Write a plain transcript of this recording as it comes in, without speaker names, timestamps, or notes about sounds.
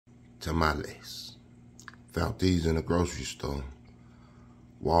Tamales. Found these in the grocery store.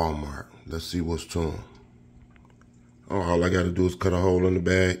 Walmart. Let's see what's to them. Oh, all I gotta do is cut a hole in the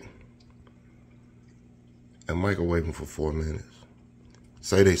bag and microwave them for 4 minutes.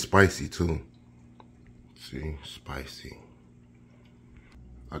 Say they spicy too. See, spicy.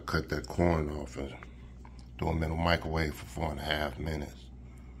 I cut that corn off and throw them in the microwave for 4.5 minutes.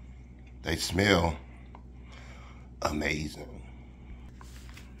 They smell amazing.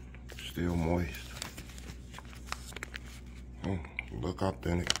 Still moist. Look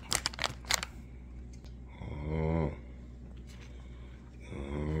authentic.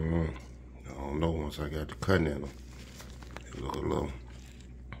 I don't know, once I got the cutting in them, they look a little.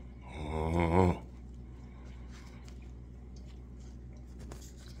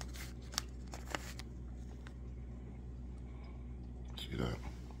 See that?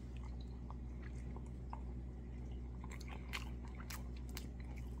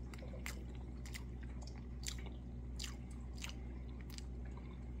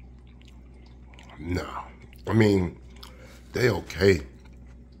 No, I mean, they okay.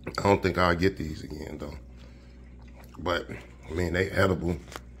 I don't think I'll get these again though. But I mean, they edible.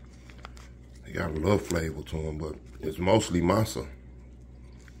 They got a little flavor to them, but it's mostly masa.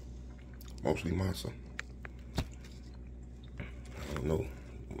 Mostly masa. I don't know.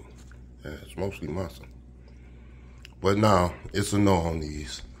 Yeah, it's mostly masa. But nah, it's a no on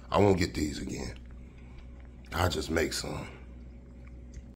these. I won't get these again. I'll just make some.